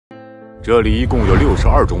这里一共有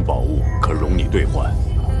62种宝物可容你兑换。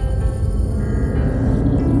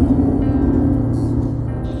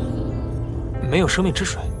没有生命之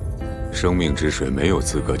水，生命之水没有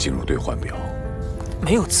资格进入兑换表。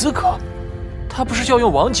没有资格？他不是要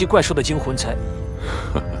用王级怪兽的精魂才……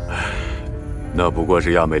那不过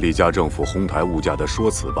是亚美利加政府哄抬物价的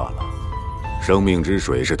说辞罢了。生命之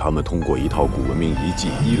水是他们通过一套古文明遗迹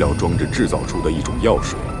医疗装置制造出的一种药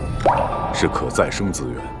水，是可再生资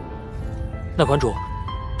源。那馆主，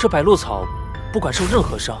这百鹿草不管受任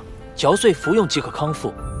何伤，嚼碎服用即可康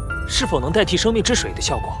复，是否能代替生命之水的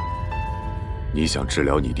效果？你想治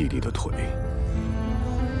疗你弟弟的腿？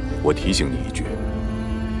我提醒你一句，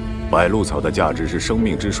百鹿草的价值是生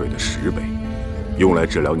命之水的10倍。用来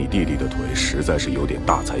治疗你弟弟的腿，实在是有点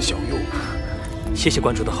大材小用。谢谢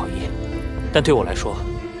馆主的好意，但对我来说，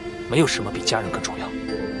没有什么比家人更重要。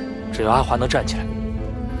只要阿华能站起来，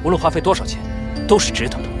无论花费多少钱，都是值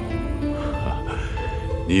得的。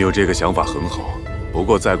你有这个想法很好，不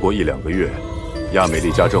过再过1、2个月，亚美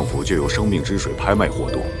利加政府就有生命之水拍卖活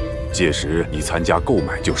动，届时你参加购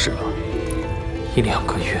买就是了。1、2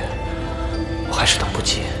个月，我还是等不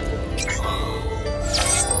及。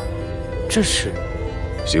这是。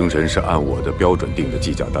星辰是按我的标准定的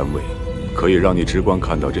计价单位，可以让你直观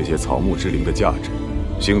看到这些草木之灵的价值。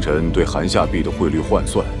星辰对韩夏币的汇率换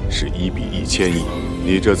算是1比1000亿，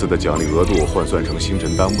你这次的奖励额度换算成星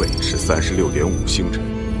辰单位是36.5星辰，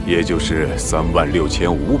也就是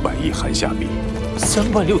36500亿韩夏币。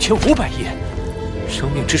36500亿，生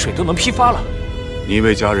命之水都能批发了。你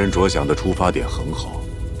为家人着想的出发点很好，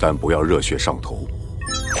但不要热血上头，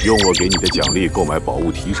用我给你的奖励购买宝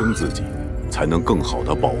物提升自己，才能更好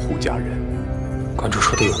地保护家人。馆主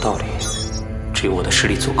说的有道理，只有我的实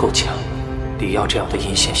力足够强，李耀这样的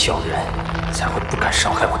阴险小人才会不敢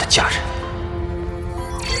伤害我的家人。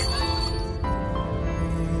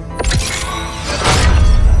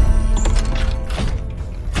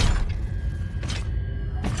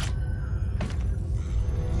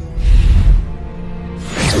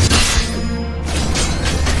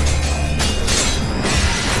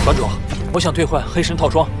馆主，我想兑换黑神套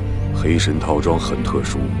装。黑神套装很特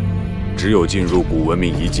殊，只有进入古文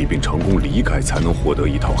明遗迹并成功离开，才能获得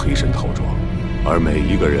一套黑神套装，而每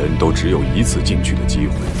一个人都只有1次进去的机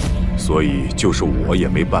会，所以就是我也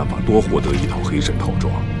没办法多获得一套黑神套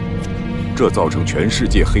装，这造成全世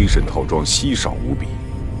界黑神套装稀少无比。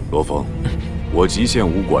罗峰，我极限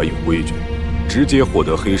武馆有规矩，直接获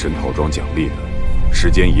得黑神套装奖励的，时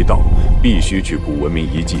间一到，必须去古文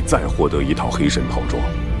明遗迹再获得一套黑神套装，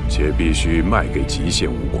且必须卖给极限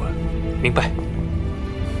武馆。明白。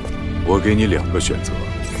我给你2个选择：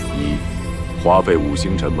一，花费5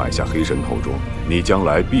星辰买下黑神套装，你将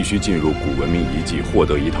来必须进入古文明遗迹获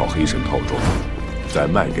得一套黑神套装，再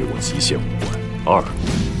卖给我极限武馆；2，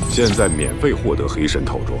现在免费获得黑神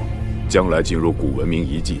套装，将来进入古文明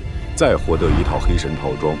遗迹再获得一套黑神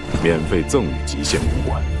套装，免费赠与极限武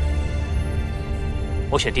馆。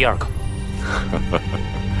我选第2个。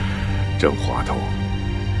真滑头。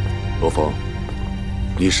罗峰，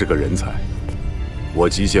你是个人才，我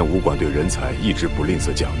极限武馆对人才一直不吝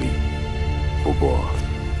啬奖励。不过，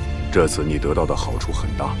这次你得到的好处很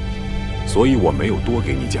大，所以我没有多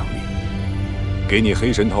给你奖励，给你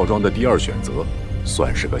黑神套装的第2选择，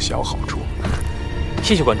算是个小好处。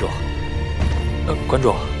谢谢馆主。馆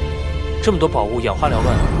主，这么多宝物眼花缭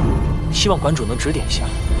乱，希望馆主能指点一下。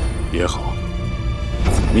也好，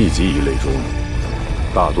秘籍一类中，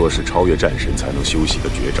大多是超越战神才能修习的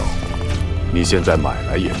绝招，你现在买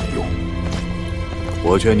来也没用。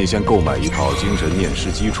我劝你先购买一套精神念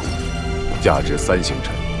师基础，价值3星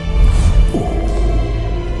辰。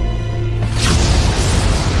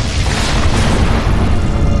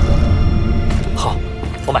好，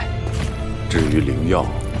我买。至于灵药，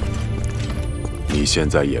你现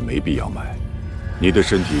在也没必要买。你的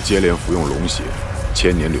身体接连服用龙血、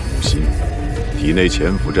千年柳木心，体内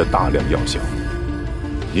潜伏着大量药效。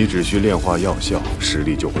你只需炼化药效，实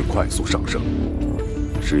力就会快速上升。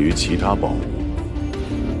至于其他宝物，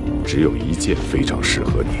只有一件非常适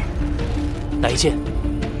合你。哪一件？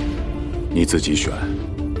你自己选，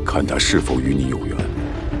看它是否与你有缘。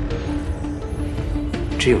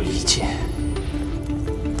只有一件，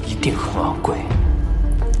一定很昂贵。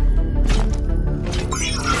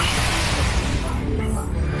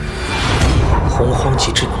洪荒级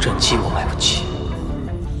智能战机我买不起。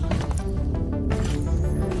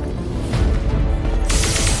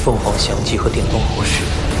凤凰翔机和电光火石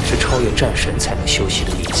是超越战神才能修习的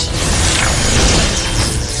秘籍，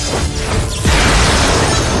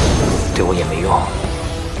对我也没用。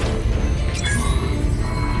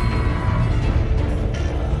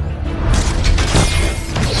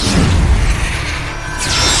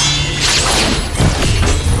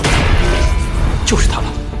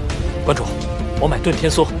我买遁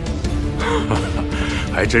天梭。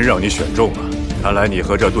还真让你选中了，看来你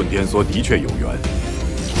和这遁天梭的确有缘。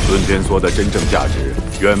遁天梭的真正价值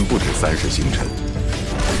远不止30星辰。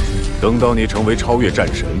等到你成为超越战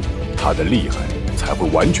神，它的厉害才会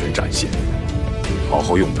完全展现。好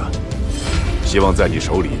好用它，希望在你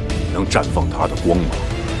手里能绽放它的光芒。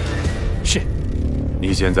是。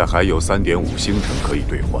你现在还有3.5星辰可以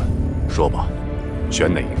兑换，说吧，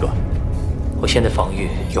选哪一个？我现在防御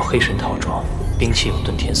有黑神套装，兵器有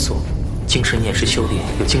遁天梭，精神念石修炼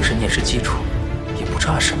有精神念石基础，也不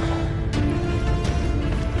差什么了。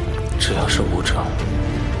只要是武者，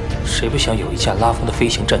谁不想有一架拉风的飞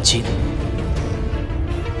行战机呢？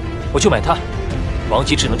我就买它，王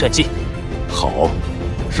级智能战机。好，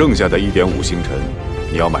剩下的1.5星辰，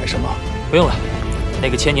你要买什么？不用了，那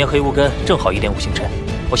个千年黑乌根正好1.5星辰，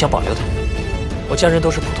我想保留它。我家人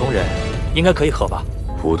都是普通人，应该可以合吧？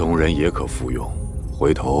普通人也可服用，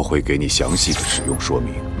回头会给你详细的使用说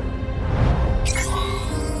明。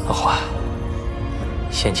老华，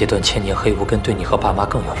现阶段千年黑乌根对你和爸妈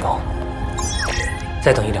更有用。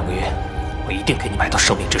再等1-2个月，我一定给你买到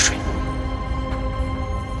生命之水。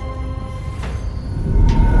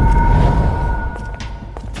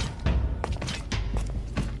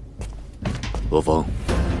罗峰，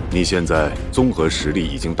你现在综合实力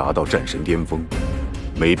已经达到战神巅峰，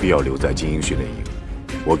没必要留在精英训练营。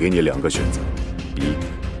我给你2个选择：一，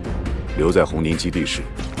留在红宁基地室，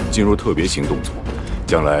进入特别行动组，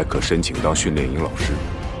将来可申请当训练营老师；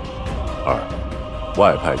二，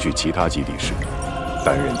外派去其他基地室，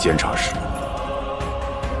担任监察使。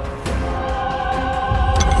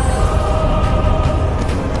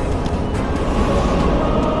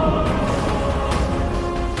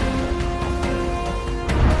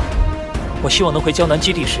我希望能回胶南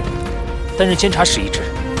基地室，担任监察使一职。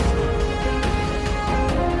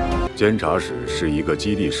监察使是一个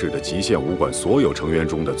基地室的极限武馆所有成员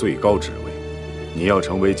中的最高职位。你要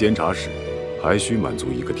成为监察使，还需满足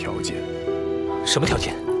一个条件。什么条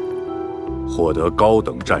件？获得高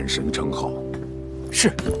等战神称号。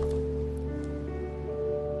是。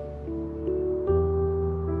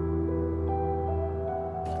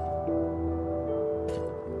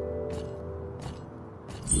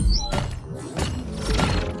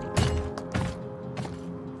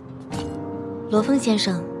罗峰先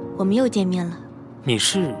生，我们又见面了。你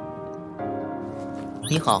是？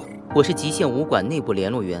你好，我是极限武馆内部联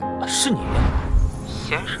络员。是你，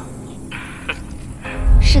先生。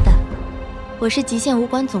是的，我是极限武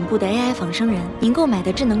馆总部的 AI 仿生人。您购买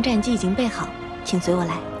的智能战机已经备好，请随我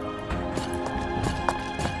来。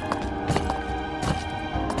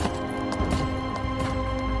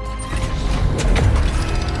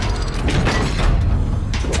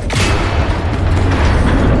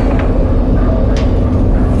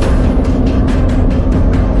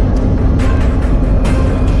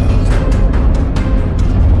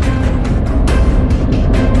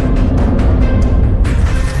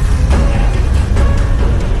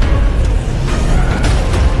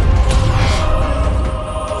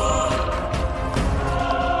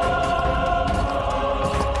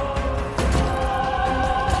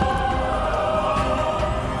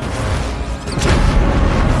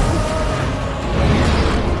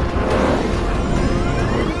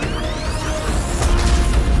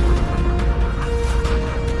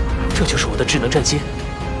这就是我的智能战机。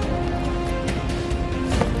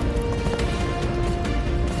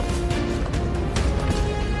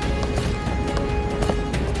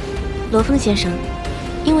罗峰先生，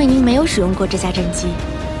因为您没有使用过这架战机，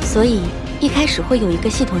所以一开始会有一个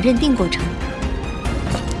系统认定过程。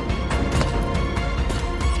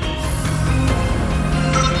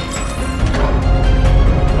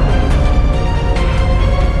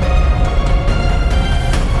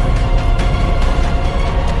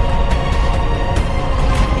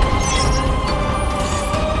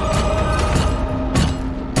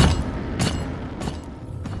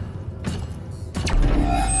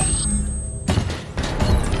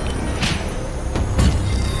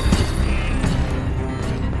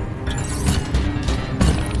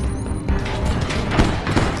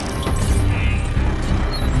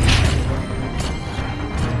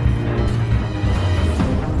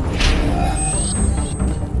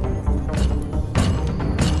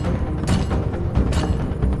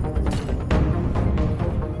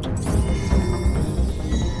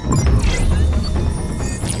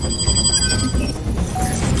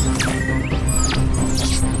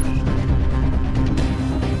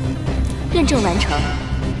认证完成。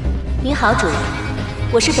您好，主人，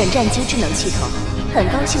我是本战机智能系统，很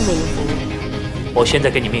高兴为您服务。我现在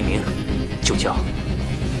给你命名，就叫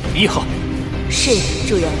1号。是，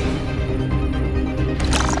主人。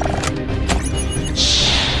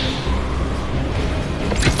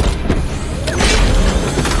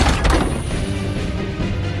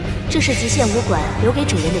这是极限武馆留给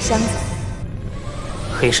主人的箱子。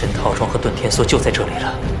黑神套装和遁天梭就在这里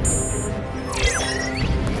了。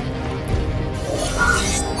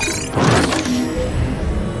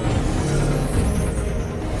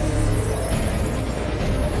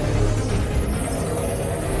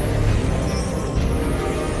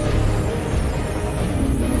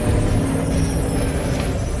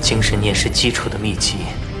精神念是基础的秘籍，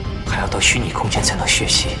还要到虚拟空间才能学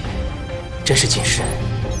习，真是谨慎。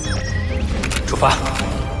出发，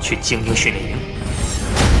去精英训练营。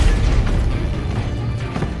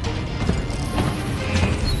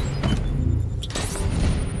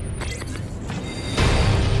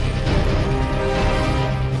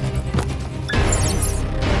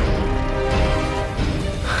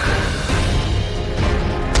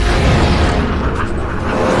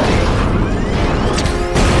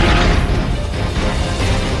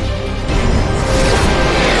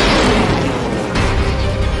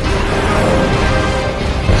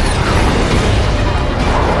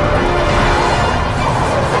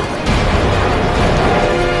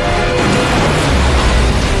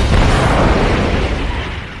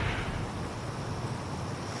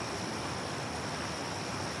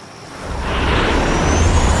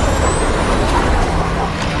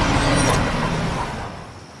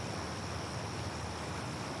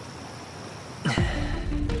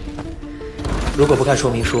如果不看说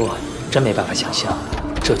明书，真没办法想象，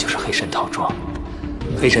这就是黑神套装。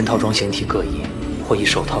黑神套装形体各异，或以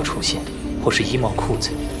手套出现，或是衣帽、裤子，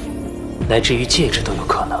乃至于戒指都有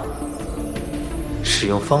可能。使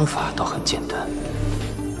用方法倒很简单，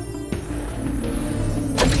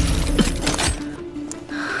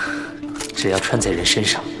只要穿在人身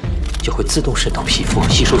上，就会自动渗透皮肤，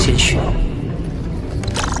吸收鲜血。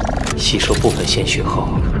吸收部分鲜血后，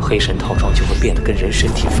黑神套装就会变得跟人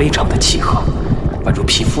身体非常的契合，宛如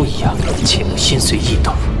皮肤一样，切莫心随意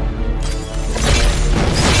动。